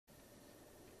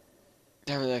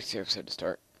Time for the next episode to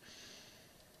start.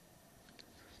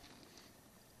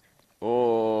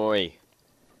 Oi!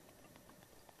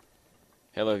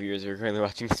 Hello viewers, we're currently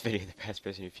watching this video in the past,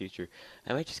 present, and future.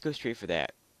 I might just go straight for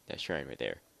that shrine right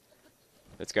there.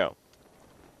 Let's go.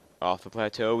 Off the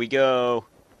plateau we go!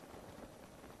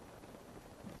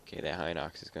 Okay, that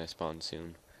HYNOX is gonna spawn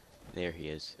soon. There he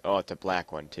is. Oh, it's a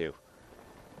black one too.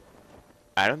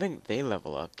 I don't think they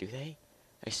level up, do they?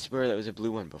 I swear that was a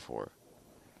blue one before.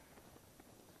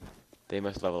 They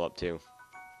must level up too.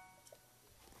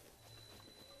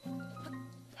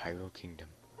 Hyrule Kingdom.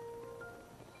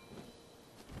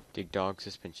 Dig Dog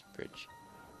Suspension Bridge.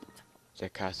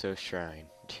 Zakaso Shrine.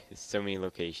 There's so many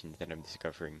locations that I'm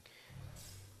discovering.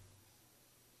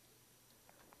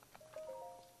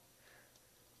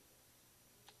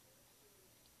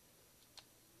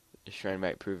 The shrine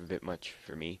might prove a bit much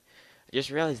for me. I just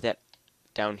realized that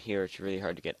down here it's really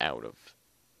hard to get out of.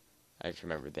 I just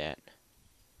remembered that.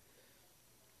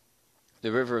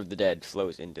 The River of the Dead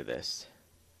flows into this.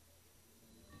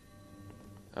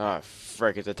 Ah,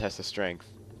 frick, it's a test of strength.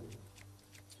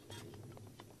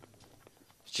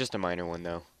 It's just a minor one,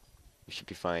 though. We should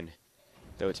be fine.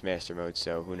 Though it's master mode,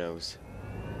 so who knows.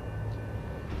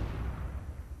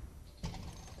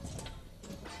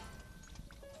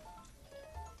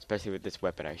 Especially with this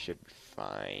weapon, I should be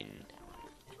fine.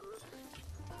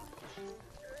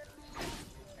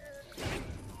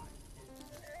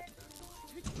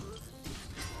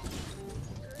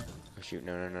 Oh shoot,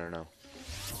 no. I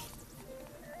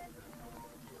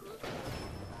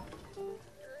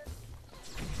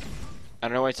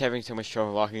don't know why it's having so much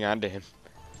trouble locking onto him.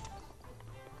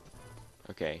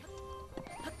 Okay.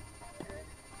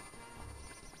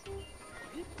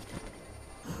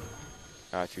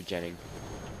 Oh, it's regenning.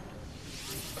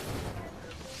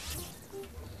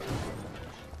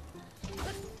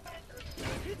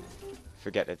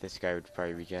 Forget that this guy would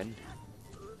probably regen.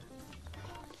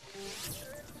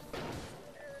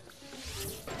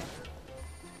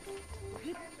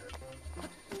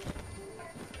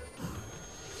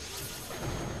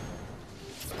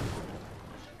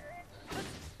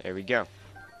 There we go.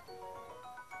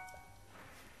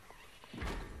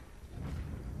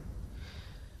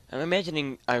 I'm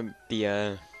imagining I'm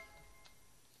the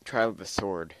Trial of the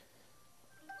Sword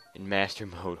in master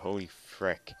mode. Holy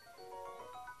frick.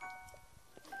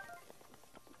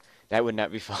 That would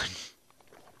not be fun.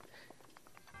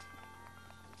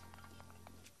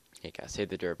 Okay, gotta save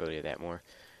the durability of that more.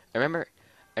 I remember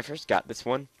I first got this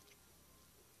one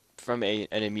from an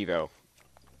amiibo.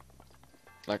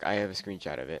 Like, I have a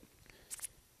screenshot of it.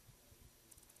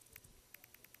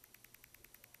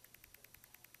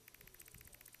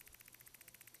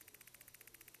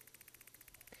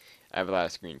 I have a lot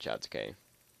of screenshots, okay?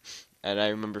 And I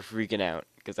remember freaking out,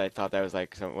 because I thought that was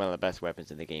like one of the best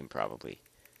weapons in the game, probably.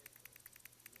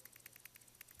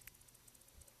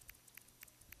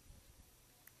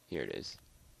 Here it is.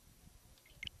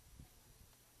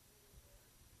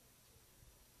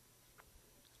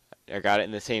 I got it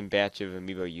in the same batch of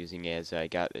amiibo using as I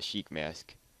got the Sheik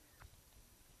mask.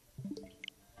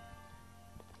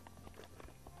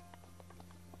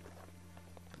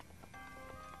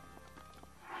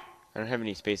 I don't have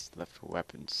any space left for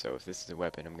weapons, so if this is a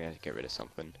weapon, I'm gonna have to get rid of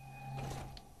something.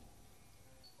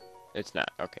 It's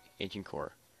not. Okay, Ancient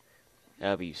Core.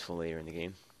 That'll be useful later in the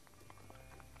game.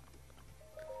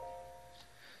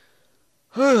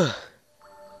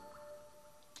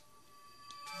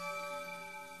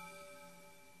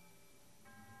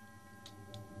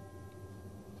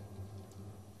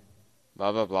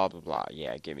 Blah blah blah blah blah.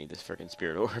 Yeah, give me this frickin'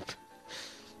 spirit orb.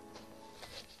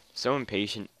 So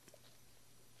impatient.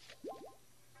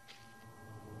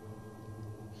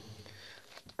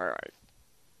 Alright.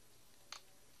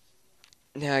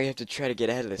 Now I have to try to get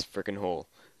out of this frickin' hole.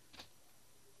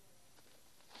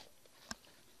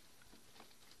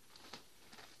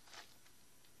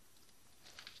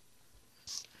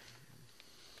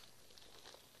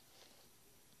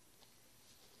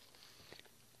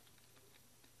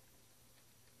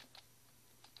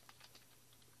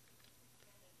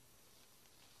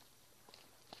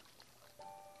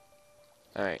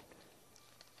 Alright.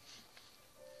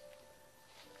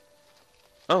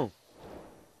 Oh.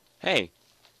 Hey.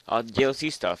 All the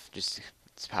DLC stuff just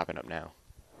it's popping up now.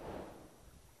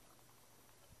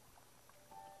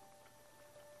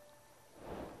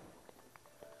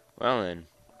 Well then.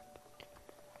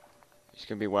 It's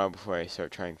gonna be a while before I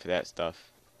start trying for that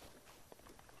stuff.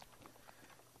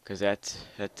 Cause that's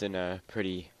in a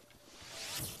pretty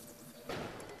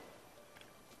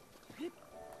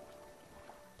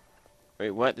Wait,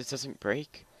 what? This doesn't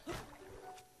break?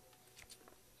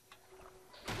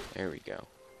 There we go.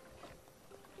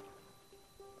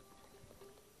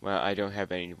 Well, I don't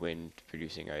have any wind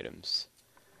producing items.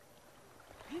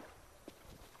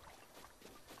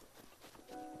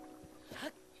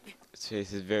 So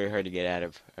this is very hard to get out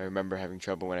of. I remember having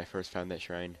trouble when I first found that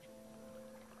shrine.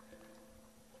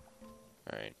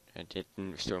 Alright, I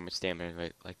didn't restore my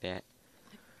stamina like that.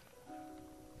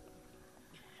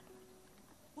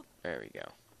 There we go.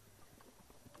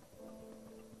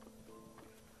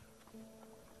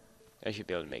 I should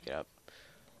be able to make it up.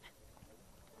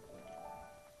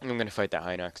 I'm gonna fight that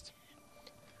HYNOX.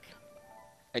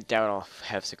 I doubt I'll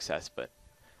have success, but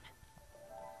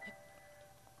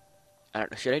I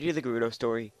don't know. Should I do the Gerudo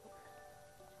story?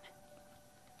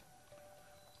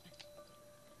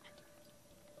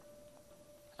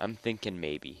 I'm thinking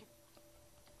maybe.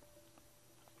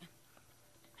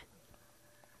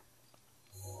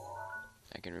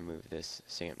 I can remove this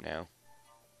stamp now.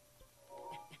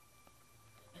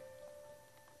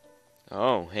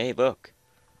 Oh, hey, look.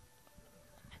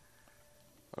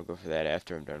 I'll go for that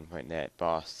after I'm done fighting that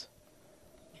boss.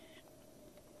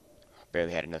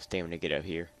 Barely had enough stamina to get out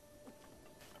here.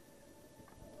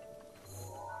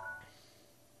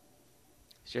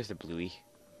 It's just a bluey.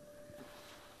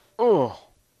 Oh!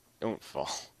 Don't fall.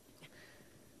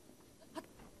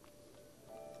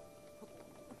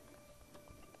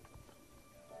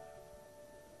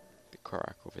 The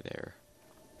Korok over there.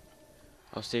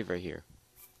 I'll save right here.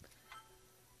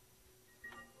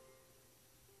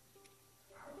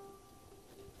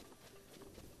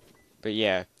 But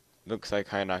yeah, looks like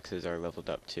HYNOXes are leveled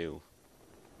up too.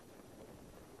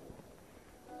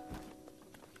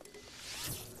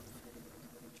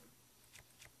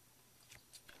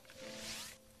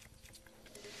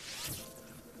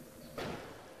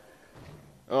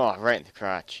 Oh, right in the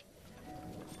crotch.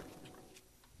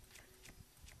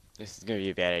 This is gonna be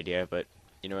a bad idea, but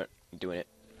you know what? I'm doing it.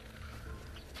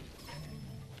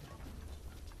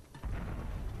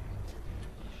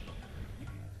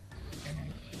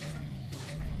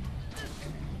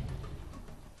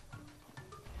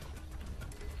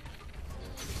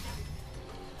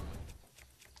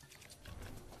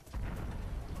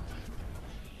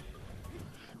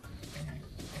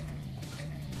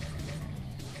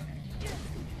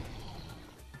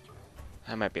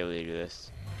 I might be able to do this.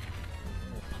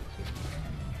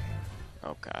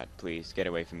 Oh god, please, get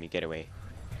away from me, get away.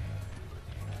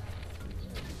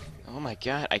 Oh my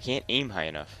god, I can't aim high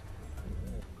enough.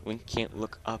 Link can't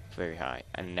look up very high.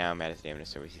 And now I'm out of stamina,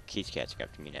 so he keeps catching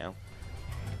up to me now.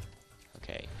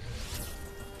 Okay.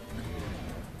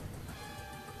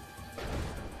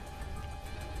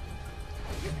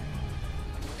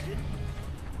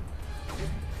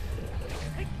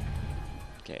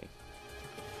 Okay.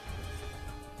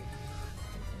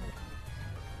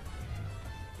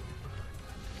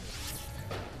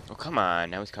 Oh, come on.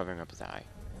 Now he's covering up his eye.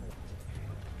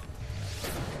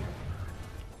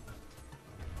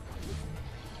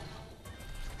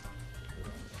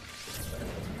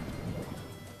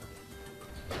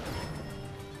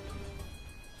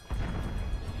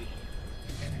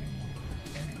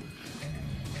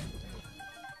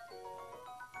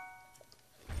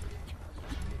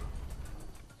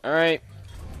 Alright.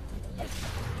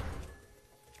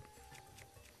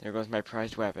 There goes my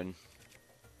prized weapon.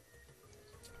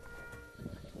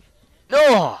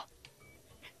 No!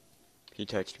 He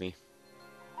touched me.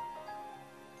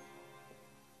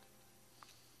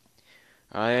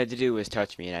 All I had to do was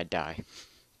touch me and I'd die.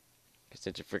 It's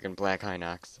such a freaking black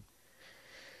HYNOX.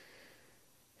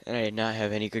 And I did not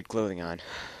have any good clothing on.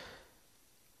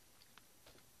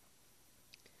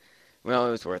 Well,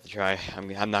 it was worth a try.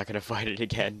 I'm not gonna fight it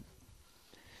again.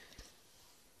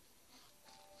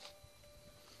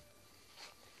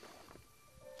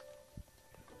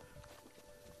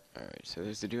 Alright, so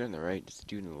there's the dude on the right, there's the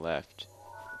dude on the left.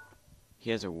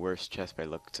 He has a worse chest by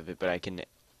looks of it, but I can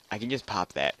just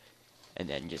pop that and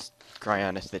then just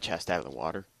Cryonis the chest out of the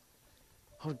water.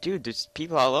 Oh dude, there's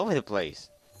people all over the place.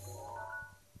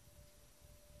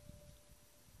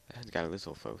 That's got a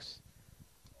little folks.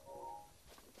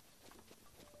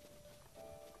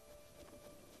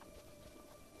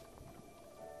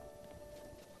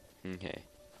 Okay.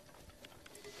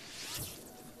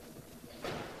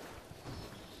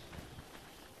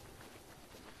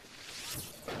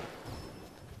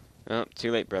 Oh,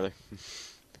 too late, brother.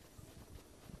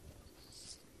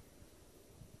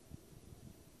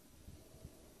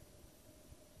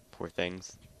 Poor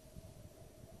things.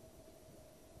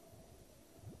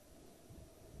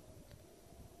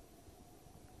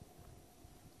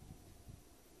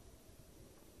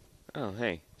 Oh,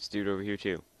 hey, this dude over here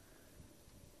too.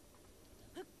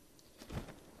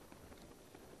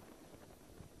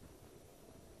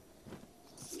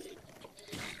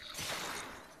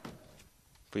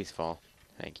 Please fall.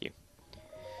 Thank you.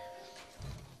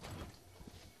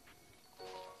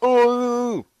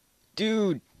 Oh!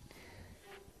 Dude!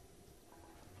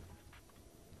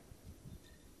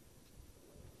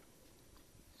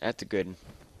 That's a good...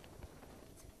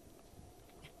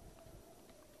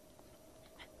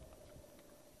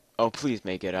 Oh, please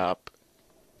make it up.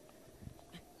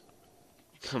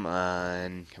 Come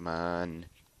on. Come on.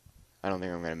 I don't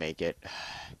think I'm gonna make it.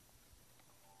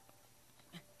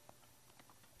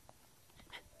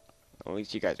 Well, at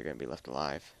least you guys are gonna be left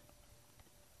alive.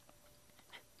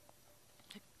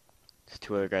 There's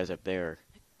two other guys up there.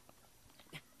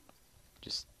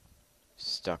 Just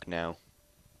stuck now.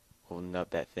 Holding up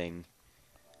that thing.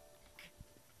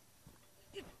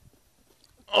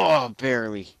 Oh,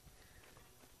 barely.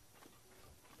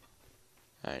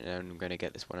 Alright, now I'm gonna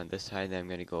get this one on this side, then I'm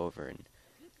gonna go over and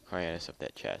Cryonis up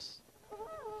that chest.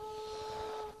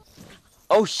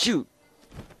 Oh, shoot!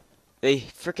 They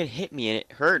frickin' hit me and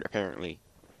it hurt, apparently.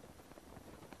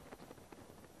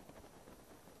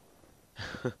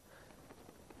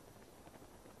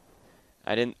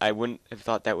 I wouldn't have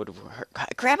thought that would have hurt.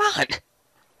 Grab on!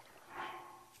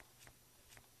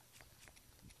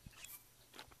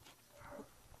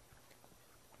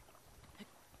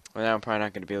 Well, now I'm probably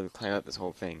not going to be able to climb up this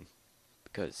whole thing.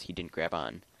 Because he didn't grab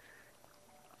on.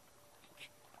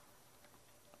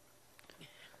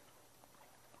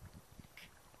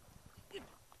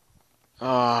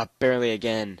 Ah, oh, barely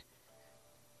again.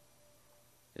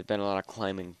 There's been a lot of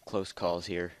climbing close calls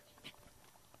here.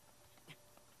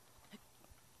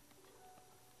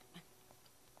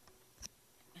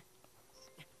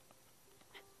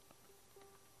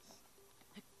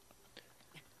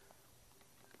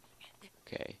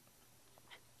 Okay.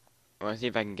 I want to see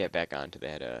if I can get back onto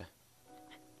that,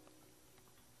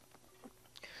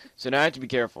 So now I have to be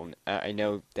careful. I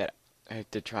know that I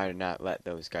have to try to not let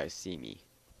those guys see me.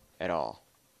 At all.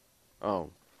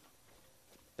 Oh.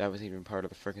 That wasn't even part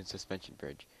of the frickin' suspension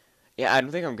bridge. Yeah, I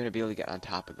don't think I'm gonna be able to get on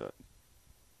top of the...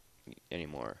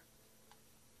 anymore.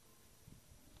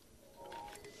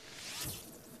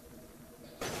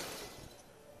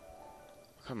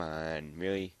 Come on,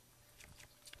 really?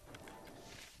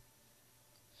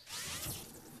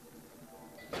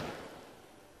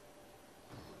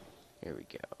 Here we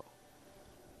go.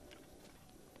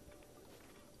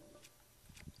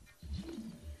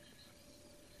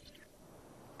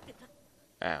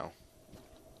 Ow.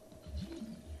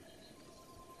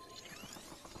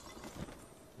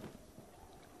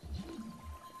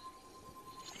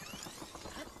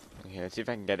 Okay, let's see if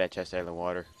I can get that chest out of the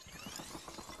water.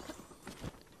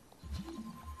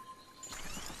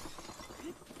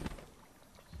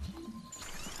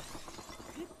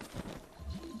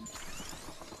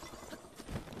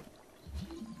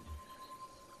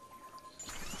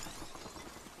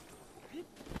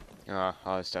 Oh,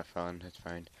 all this stuff fell in. That's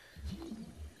fine.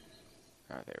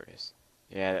 Oh, there it is.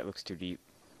 Yeah, that looks too deep.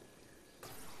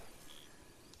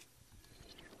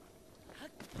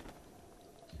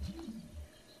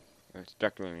 It's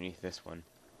directly underneath this one.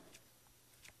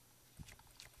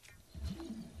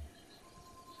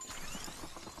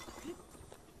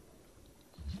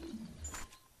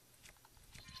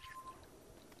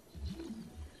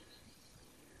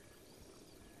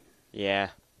 Yeah,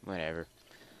 whatever.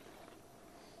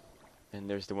 And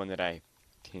there's the one that I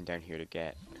came down here to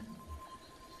get.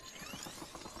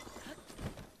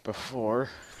 Before.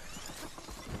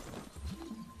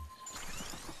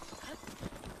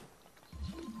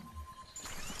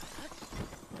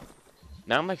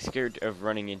 Now I'm like scared of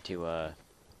running into a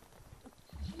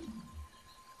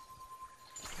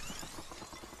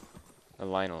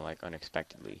Lionel like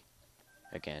unexpectedly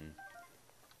again.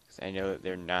 'Cause I know that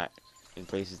they're not in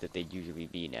places that they'd usually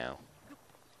be now.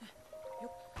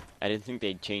 I didn't think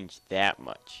they'd change that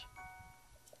much.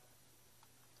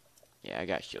 Yeah, I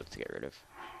got shields to get rid of.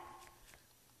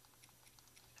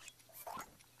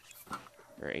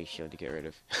 Or a shield to get rid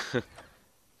of.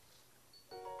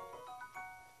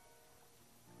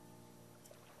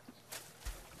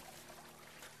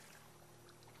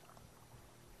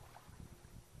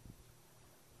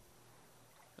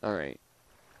 Alright.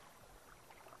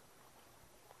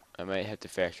 I might have to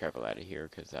fast travel out of here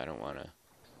because I don't want to...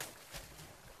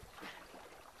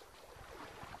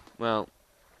 Well,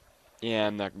 yeah,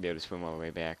 I'm not going to be able to swim all the way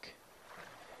back.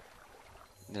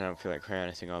 And I don't feel like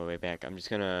cryonising all the way back. I'm just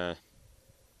going to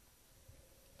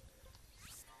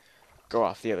go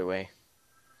off the other way.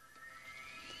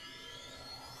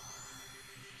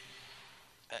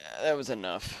 That was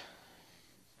enough.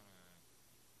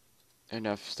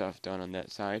 Enough stuff done on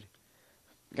that side.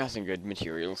 Got some good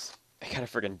materials. I got a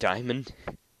friggin' diamond.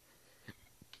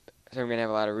 So I'm gonna have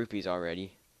a lot of rupees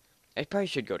already. I probably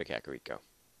should go to Kakariko.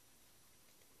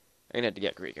 I'm gonna have to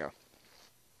get Kakariko.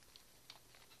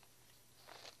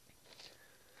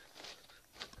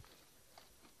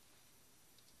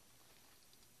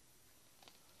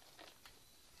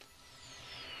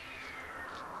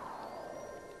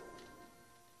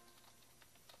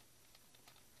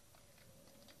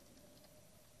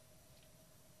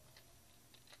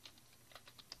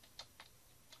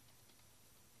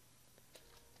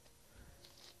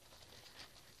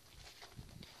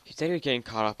 He said he was getting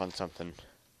caught up on something.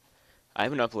 I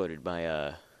haven't uploaded my,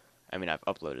 I mean, I've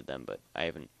uploaded them, but I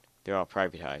haven't, they're all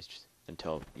privatized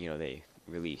until, you know, they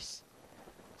release.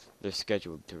 They're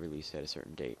scheduled to release at a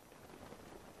certain date,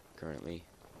 currently.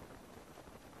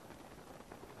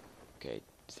 Okay,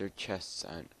 is there chests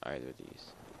on either of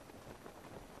these?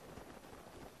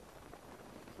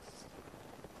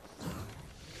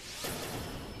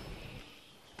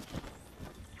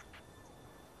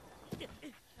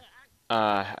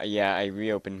 Yeah, I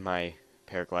reopened my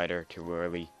paraglider too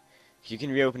early. You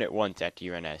can reopen it once after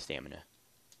you run out of stamina.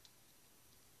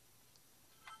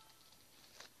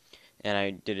 And I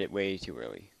did it way too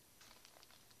early.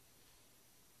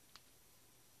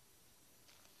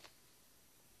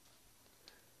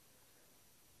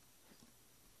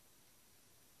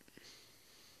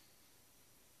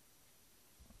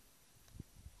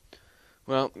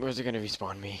 Well, where's it gonna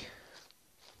respawn me?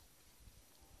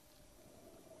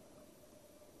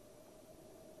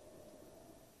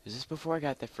 Is this before I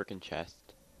got the frickin' chest?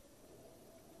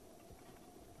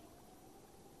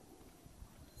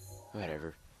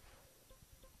 Whatever.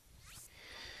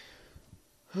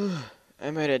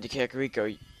 I might head to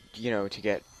Kakariko, you know, to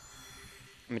get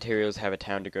materials, have a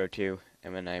town to go to,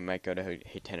 and then I might go to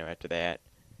Hiteno after that.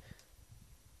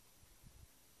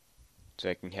 So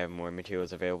I can have more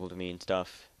materials available to me and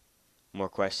stuff. More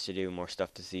quests to do, more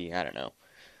stuff to see, I don't know.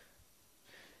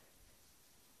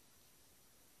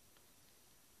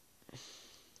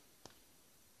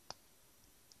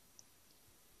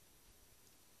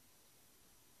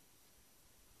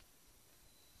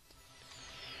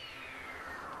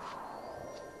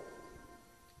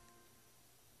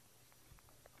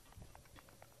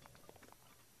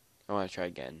 I want to try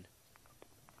again.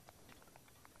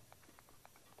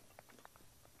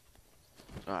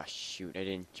 Ah, shoot, I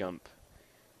didn't jump.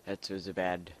 That was a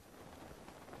bad...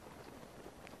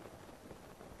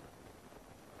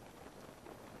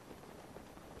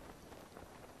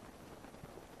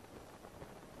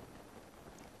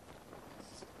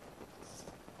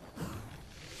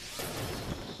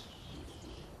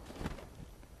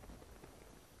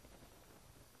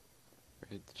 Where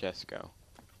did the chest go?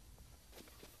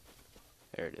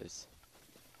 There it is.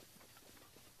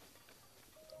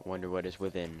 Wonder what is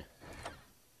within.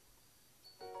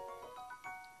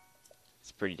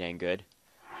 It's pretty dang good.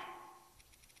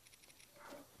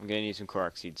 I'm gonna need some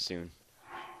Korok seeds soon.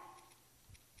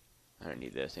 I don't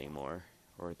need this anymore.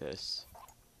 Or this.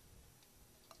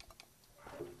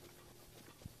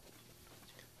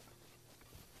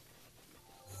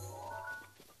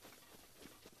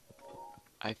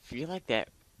 I feel like that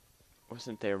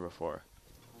wasn't there before.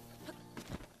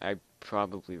 I'm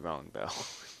probably wrong, though.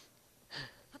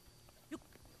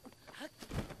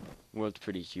 World's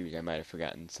pretty huge. I might have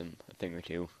forgotten a thing or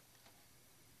two.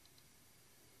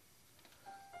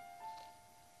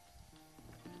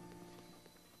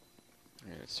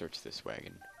 Let's search this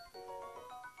wagon.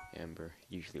 Amber,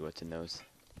 usually what's in those?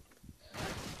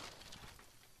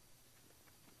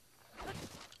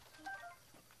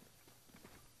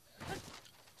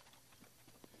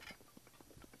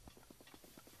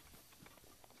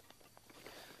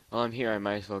 While I'm here, I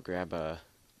might as well grab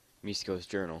Misko's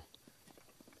journal.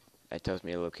 That tells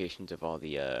me the locations of all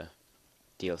the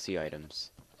DLC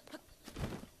items.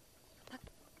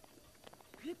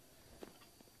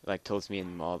 Like tells me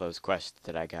in all those quests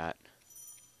that I got.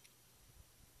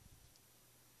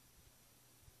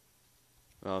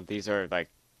 Well, these are like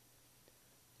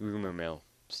rumor mill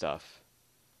stuff.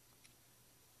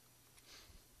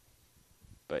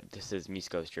 But this is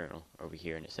Misko's journal over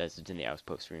here, and it says it's in the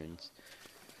Outpost ruins.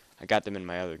 I got them in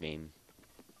my other game.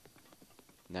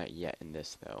 Not yet in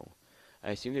this, though. I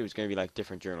assumed there was going to be like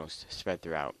different journals spread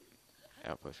throughout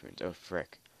Outpost ruins. Oh,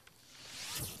 frick.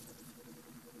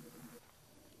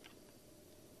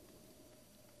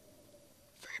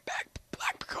 Bring it back,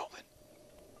 Black Colvin.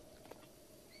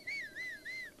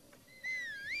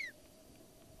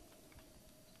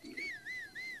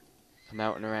 I'm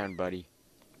out and around, buddy.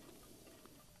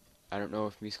 I don't know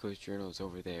if Misko's journal is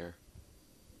over there.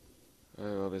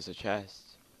 Oh, well, there's a chest.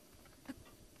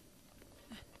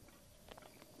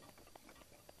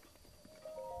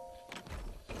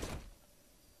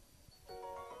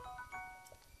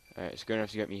 Alright, it's good enough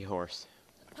to get me a horse.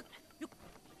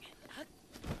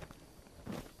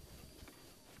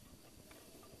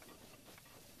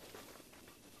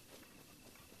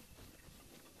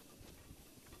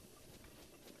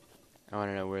 I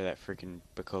want to know where that freaking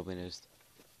Bokoblin is.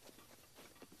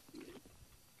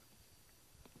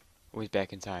 Oh, he's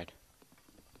back inside.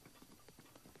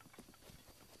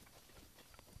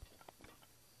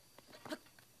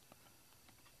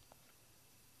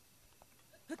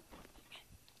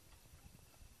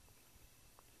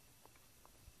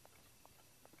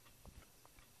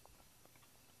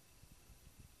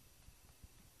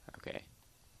 Okay.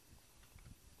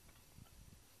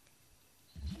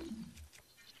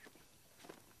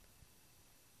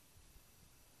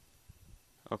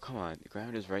 Oh, come on. The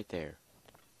ground is right there.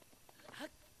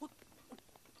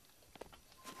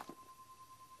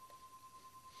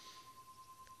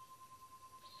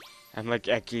 I'm like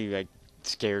actually like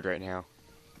scared right now.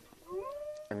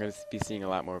 I'm gonna be seeing a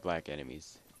lot more black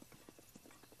enemies.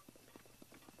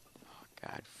 Oh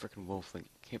god, frickin' wolfling.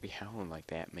 Can't be howling like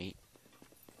that, mate.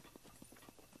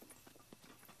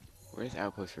 Where's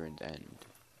Outpost Ruins end?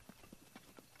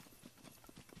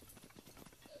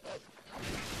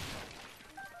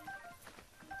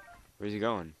 Where's he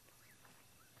going?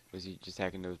 Was he just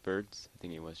attacking those birds? I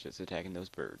think he was just attacking those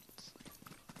birds.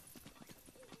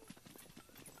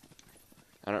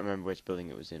 I don't remember which building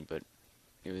it was in, but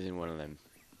it was in one of them.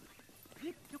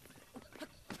 I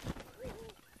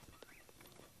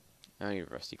don't need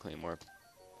a rusty claymore.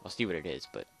 I'll see what it is,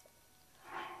 but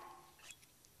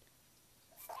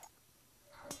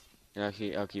I'll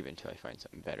keep it until I find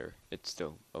something better. It's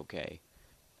still okay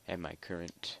at my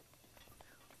current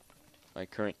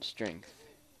strength.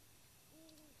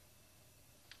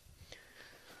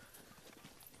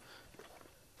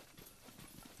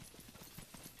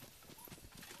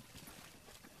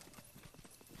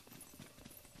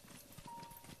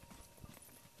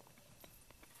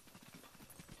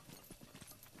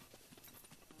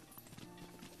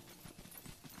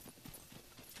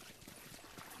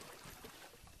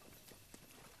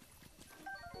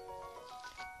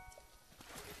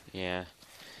 Yeah.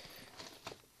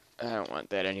 I don't want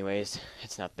that anyways.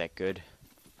 It's not that good.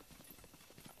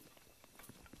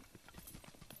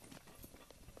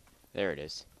 There it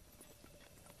is.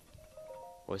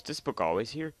 Was this book always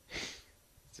here?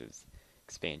 This is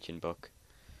expansion book.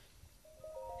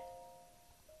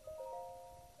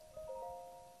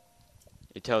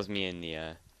 It tells me in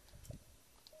the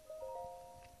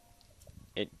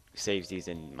it saves these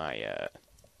in my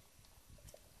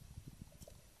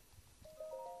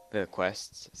the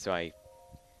quests, so I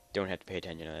don't have to pay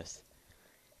attention to this,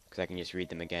 because I can just read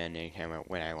them again anytime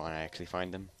when I want to actually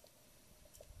find them.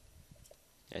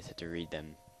 I just have to read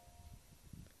them.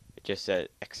 It just says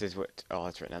X is what all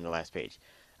that's written on the last page.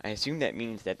 I assume that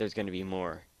means that there's going to be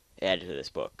more added to this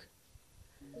book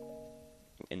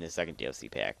in the second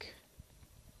DLC pack.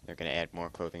 They're going to add more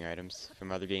clothing items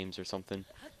from other games or something.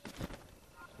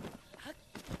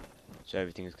 So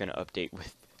everything is going to update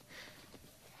with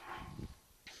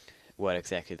what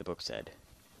exactly the book said.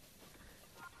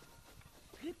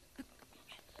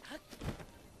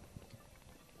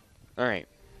 Alright.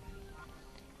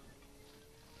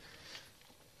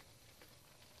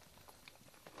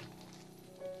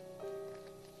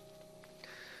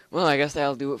 Well, I guess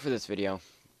that'll do it for this video.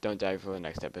 Don't die for the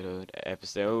next episode.